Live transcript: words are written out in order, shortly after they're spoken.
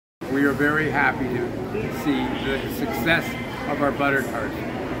We are very happy to see the success of our butter tarts.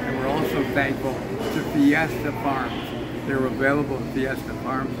 And we're also thankful to Fiesta Farms. They're available at Fiesta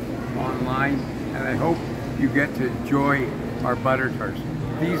Farms online, and I hope you get to enjoy our butter tarts.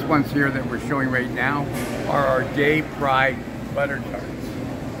 These ones here that we're showing right now are our Gay Pride butter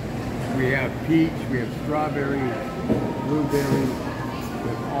tarts. We have peach, we have strawberry, blueberry,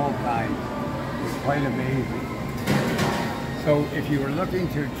 with all kinds. It's quite amazing. So if you are looking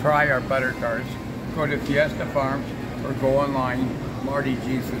to try our butter tarts, go to Fiesta Farms or go online, Marty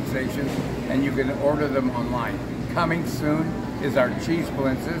G Sensations, and you can order them online. Coming soon is our cheese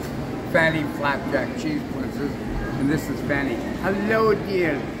blintzes, Fanny Flapjack cheese blintzes, and this is Fanny. Hello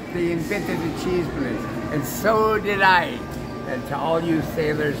dear, they invented the cheese blitz, and so did I. And to all you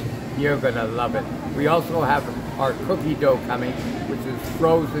sailors, you're gonna love it. We also have our cookie dough coming, which is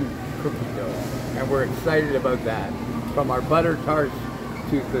frozen cookie dough, and we're excited about that. From our butter tarts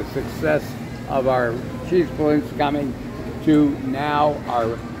to the success of our cheese balloons coming to now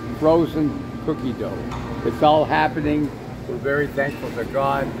our frozen cookie dough. It's all happening. We're very thankful to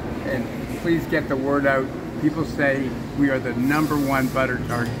God, and please get the word out. People say we are the #1 butter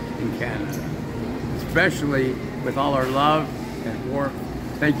tart in Canada, especially with all our love and warmth.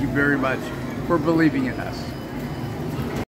 Thank you very much for believing in us.